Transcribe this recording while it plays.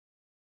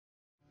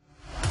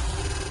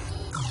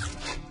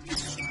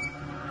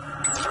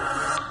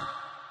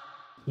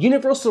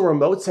Universal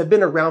remotes have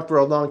been around for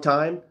a long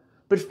time,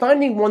 but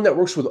finding one that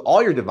works with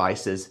all your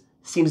devices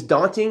seems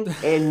daunting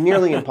and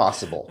nearly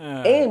impossible.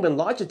 And when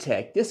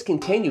Logitech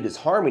discontinued its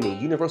Harmony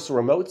universal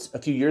remotes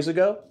a few years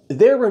ago,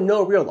 there were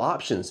no real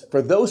options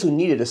for those who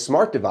needed a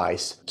smart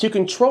device to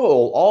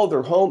control all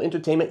their home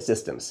entertainment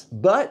systems.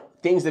 But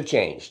things have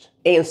changed,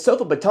 and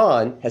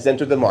Sofabaton has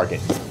entered the market.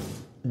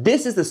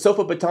 This is the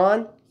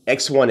Sofabaton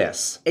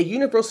X1S, a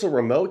universal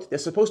remote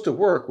that's supposed to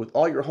work with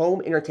all your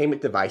home entertainment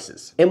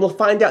devices. And we'll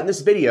find out in this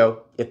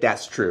video if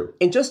that's true.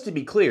 And just to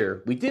be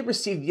clear, we did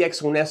receive the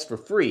X1S for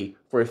free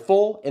for a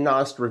full and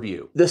honest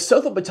review. The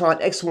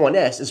Sofabaton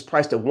X1S is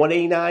priced at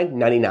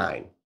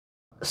 $189.99.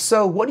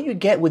 So what do you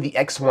get with the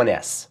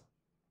X1S?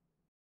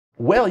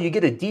 Well, you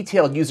get a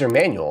detailed user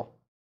manual.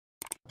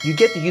 You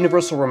get the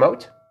universal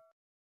remote,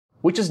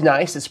 which is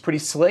nice. It's pretty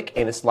slick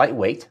and it's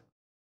lightweight.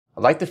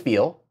 I like the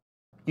feel.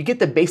 You get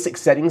the basic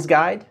settings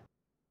guide,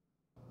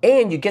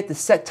 and you get the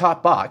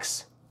set-top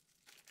box.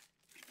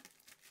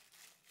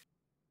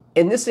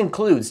 And this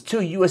includes 2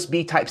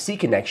 USB Type-C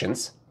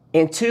connections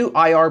and 2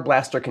 IR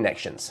blaster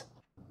connections.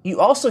 You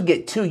also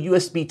get 2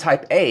 USB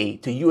Type-A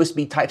to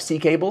USB Type-C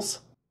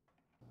cables.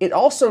 It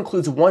also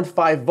includes one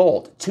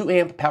 5-volt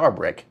 2-amp power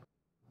brick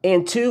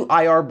and 2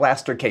 IR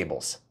blaster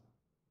cables.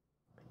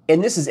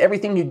 And this is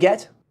everything you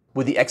get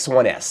with the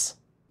X1S.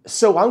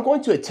 So I'm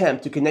going to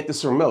attempt to connect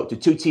this remote to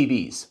 2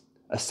 TVs.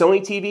 A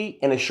Sony TV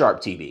and a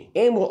Sharp TV.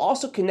 And we'll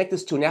also connect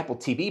this to an Apple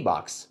TV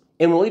box.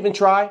 And we'll even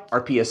try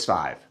our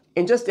PS5.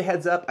 And just a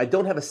heads up, I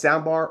don't have a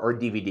soundbar or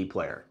DVD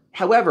player.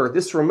 However,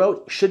 this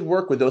remote should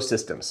work with those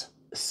systems.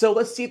 So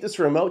let's see if this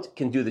remote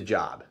can do the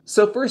job.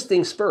 So first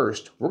things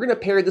first, we're going to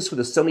pair this with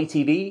a Sony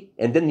TV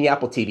and then the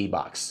Apple TV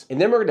box. And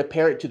then we're going to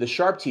pair it to the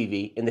Sharp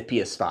TV and the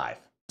PS5.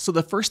 So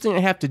the first thing I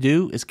have to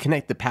do is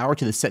connect the power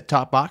to the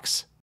set-top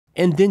box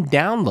and then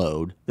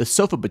download the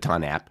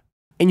Sofabaton app.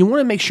 And you want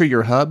to make sure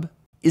your hub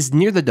is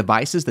near the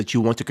devices that you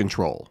want to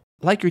control,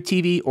 like your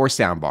TV or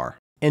soundbar.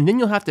 And then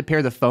you'll have to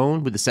pair the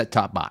phone with the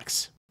set-top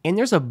box. And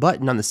there's a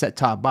button on the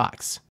set-top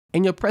box,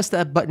 and you'll press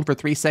that button for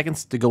 3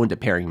 seconds to go into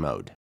pairing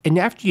mode. And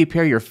after you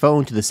pair your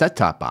phone to the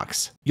set-top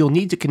box, you'll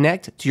need to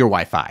connect to your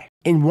Wi-Fi.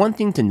 And one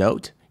thing to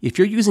note, if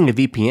you're using a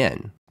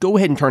VPN, go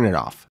ahead and turn it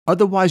off.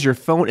 Otherwise, your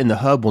phone and the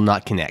hub will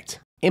not connect.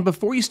 And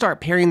before you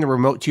start pairing the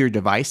remote to your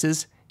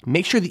devices,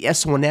 make sure the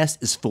S1S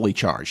is fully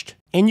charged.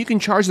 And you can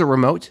charge the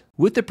remote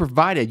with the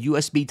provided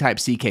USB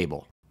Type-C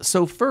cable.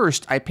 So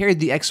first, I paired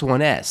the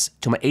X1S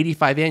to my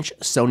 85-inch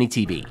Sony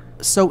TV.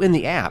 So in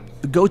the app,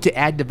 go to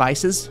Add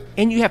Devices,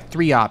 and you have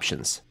 3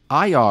 options: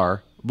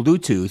 IR,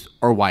 Bluetooth,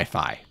 or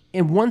Wi-Fi.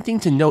 And one thing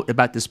to note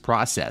about this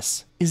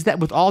process is that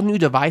with all new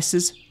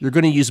devices, you're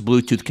going to use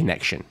Bluetooth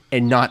connection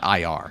and not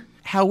IR.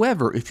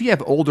 However, if you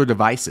have older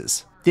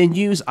devices, then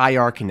use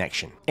IR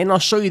connection. And I'll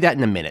show you that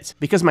in a minute,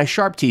 because my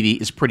Sharp TV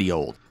is pretty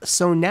old.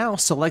 So now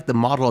select the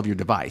model of your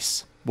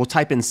device. We'll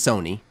type in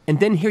Sony, and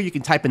then here you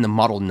can type in the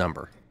model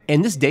number.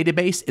 And this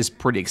database is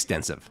pretty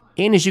extensive.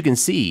 And as you can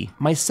see,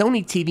 my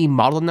Sony TV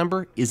model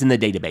number is in the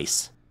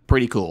database.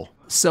 Pretty cool.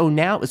 So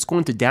now it's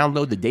going to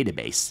download the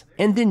database.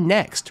 And then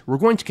next, we're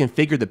going to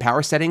configure the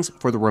power settings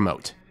for the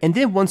remote. And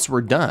then once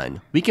we're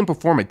done, we can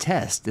perform a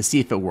test to see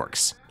if it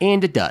works.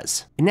 And it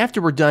does. And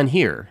after we're done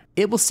here,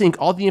 it will sync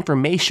all the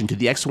information to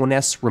the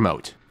X1S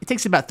remote. It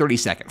takes about 30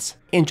 seconds.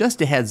 And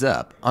just a heads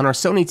up, on our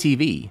Sony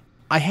TV,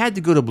 I had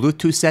to go to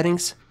Bluetooth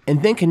settings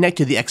and then connect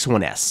to the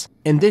X1S.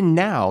 And then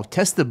now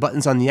test the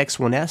buttons on the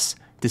X1S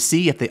to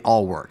see if they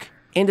all work.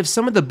 And if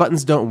some of the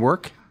buttons don't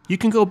work, you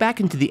can go back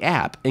into the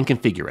app and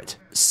configure it.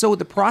 So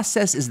the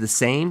process is the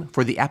same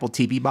for the Apple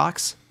TV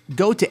box.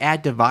 Go to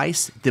Add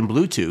Device, then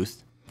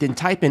Bluetooth, then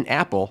type in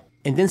Apple,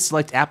 and then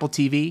select Apple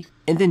TV,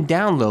 and then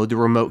download the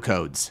remote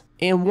codes.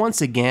 And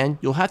once again,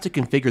 you'll have to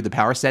configure the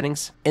power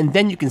settings, and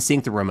then you can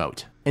sync the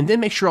remote. And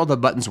then make sure all the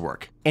buttons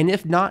work. And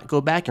if not,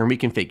 go back and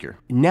reconfigure.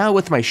 Now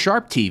with my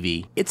Sharp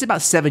TV, it's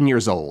about 7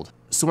 years old.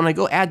 So when I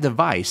go Add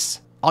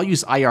Device, I'll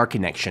use IR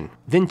connection,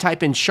 then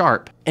type in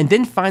Sharp, and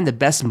then find the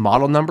best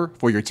model number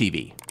for your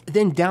TV.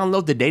 Then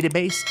download the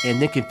database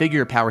and then configure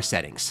your power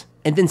settings.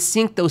 And then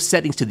sync those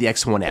settings to the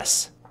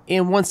X1S.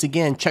 And once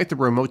again, check the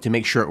remote to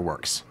make sure it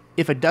works.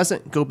 If it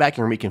doesn't, go back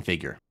and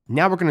reconfigure.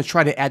 Now we're going to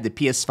try to add the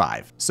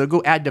PS5. So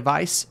go Add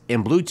Device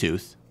and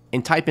Bluetooth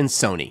and type in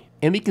Sony.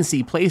 And we can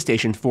see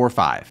PlayStation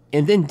 4.5.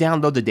 And then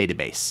download the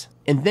database.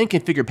 And then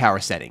configure power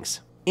settings.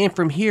 And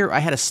from here, I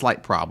had a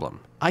slight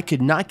problem. I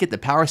could not get the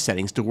power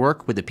settings to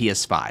work with the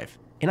PS5.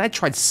 And I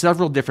tried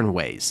several different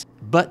ways,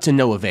 but to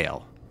no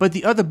avail. But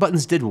the other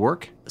buttons did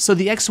work, so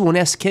the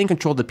X1S can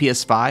control the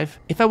PS5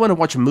 if I want to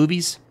watch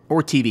movies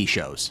or TV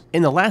shows.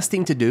 And the last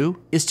thing to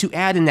do is to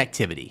add an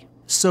activity.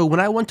 So when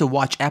I want to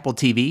watch Apple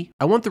TV,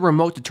 I want the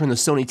remote to turn the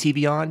Sony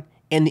TV on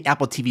and the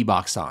Apple TV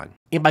box on.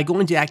 And by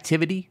going to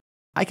Activity,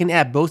 I can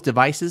add both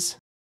devices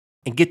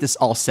and get this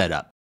all set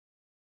up.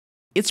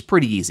 It's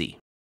pretty easy.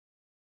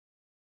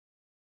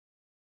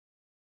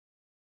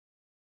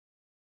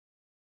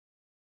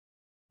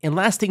 And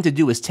last thing to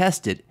do is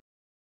test it.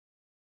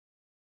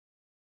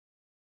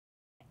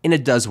 And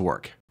it does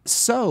work.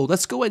 So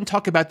let's go ahead and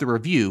talk about the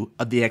review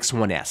of the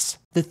X1S.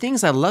 The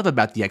things I love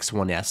about the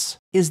X1S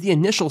is the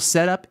initial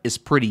setup is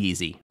pretty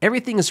easy.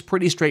 Everything is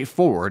pretty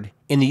straightforward,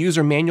 and the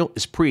user manual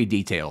is pretty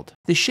detailed.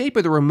 The shape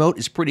of the remote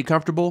is pretty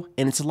comfortable,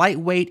 and it's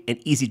lightweight and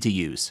easy to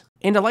use.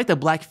 And I like the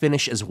black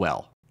finish as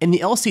well. And the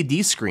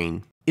LCD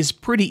screen is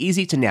pretty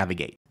easy to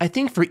navigate. I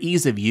think for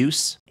ease of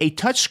use, a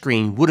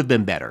touchscreen would have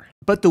been better,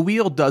 but the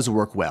wheel does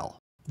work well.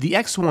 The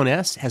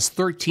X1S has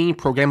 13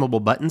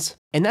 programmable buttons,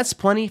 and that's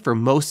plenty for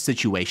most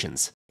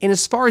situations. And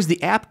as far as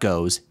the app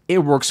goes, it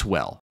works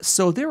well.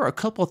 So there are a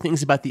couple of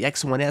things about the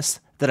X1S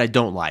that I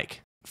don't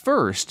like.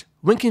 First,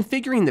 when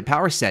configuring the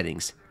power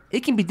settings,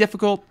 it can be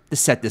difficult to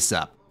set this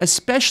up,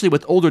 especially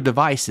with older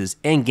devices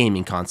and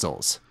gaming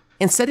consoles.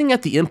 And setting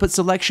up the input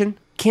selection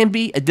can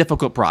be a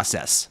difficult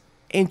process.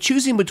 And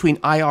choosing between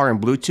IR and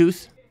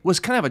Bluetooth was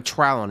kind of a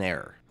trial and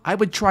error. I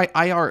would try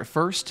IR at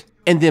first,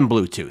 and then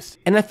Bluetooth.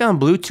 And I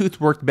found Bluetooth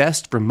worked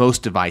best for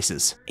most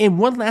devices. And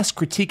one last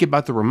critique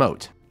about the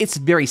remote. It's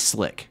very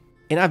slick,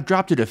 and I've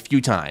dropped it a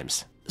few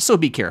times, so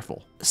be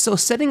careful. So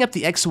setting up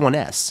the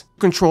X1S,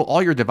 control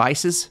all your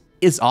devices,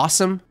 is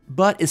awesome,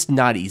 but it's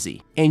not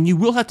easy. And you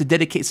will have to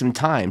dedicate some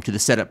time to the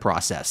setup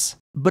process.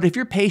 But if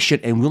you're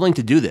patient and willing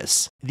to do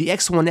this, the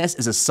X1S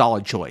is a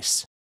solid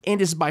choice,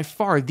 and is by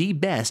far the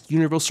best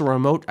universal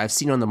remote I've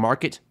seen on the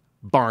market,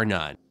 bar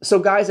none. So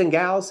guys and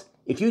gals,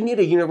 if you need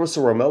a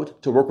universal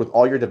remote to work with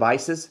all your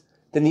devices,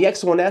 then the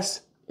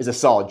X1S is a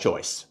solid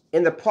choice.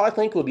 And the product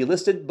link will be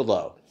listed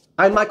below.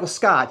 I'm Michael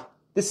Scott.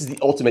 This is the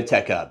Ultimate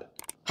Tech Hub.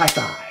 High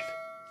five.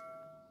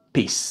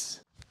 Peace.